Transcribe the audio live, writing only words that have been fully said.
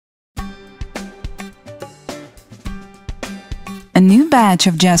A new batch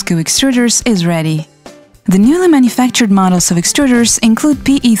of JASKO extruders is ready. The newly manufactured models of extruders include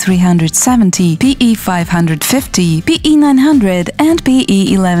PE370, PE550, PE900 and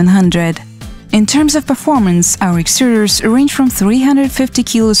PE1100. In terms of performance, our extruders range from 350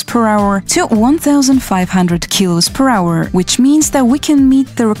 kg per hour to 1,500 kg per hour, which means that we can meet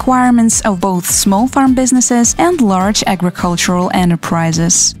the requirements of both small farm businesses and large agricultural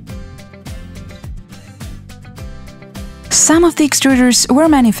enterprises. Some of the extruders were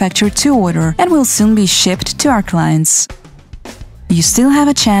manufactured to order and will soon be shipped to our clients. You still have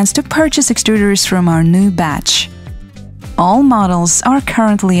a chance to purchase extruders from our new batch. All models are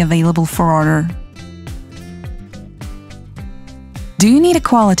currently available for order. Do you need a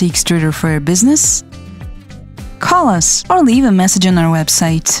quality extruder for your business? Call us or leave a message on our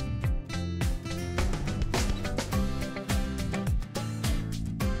website.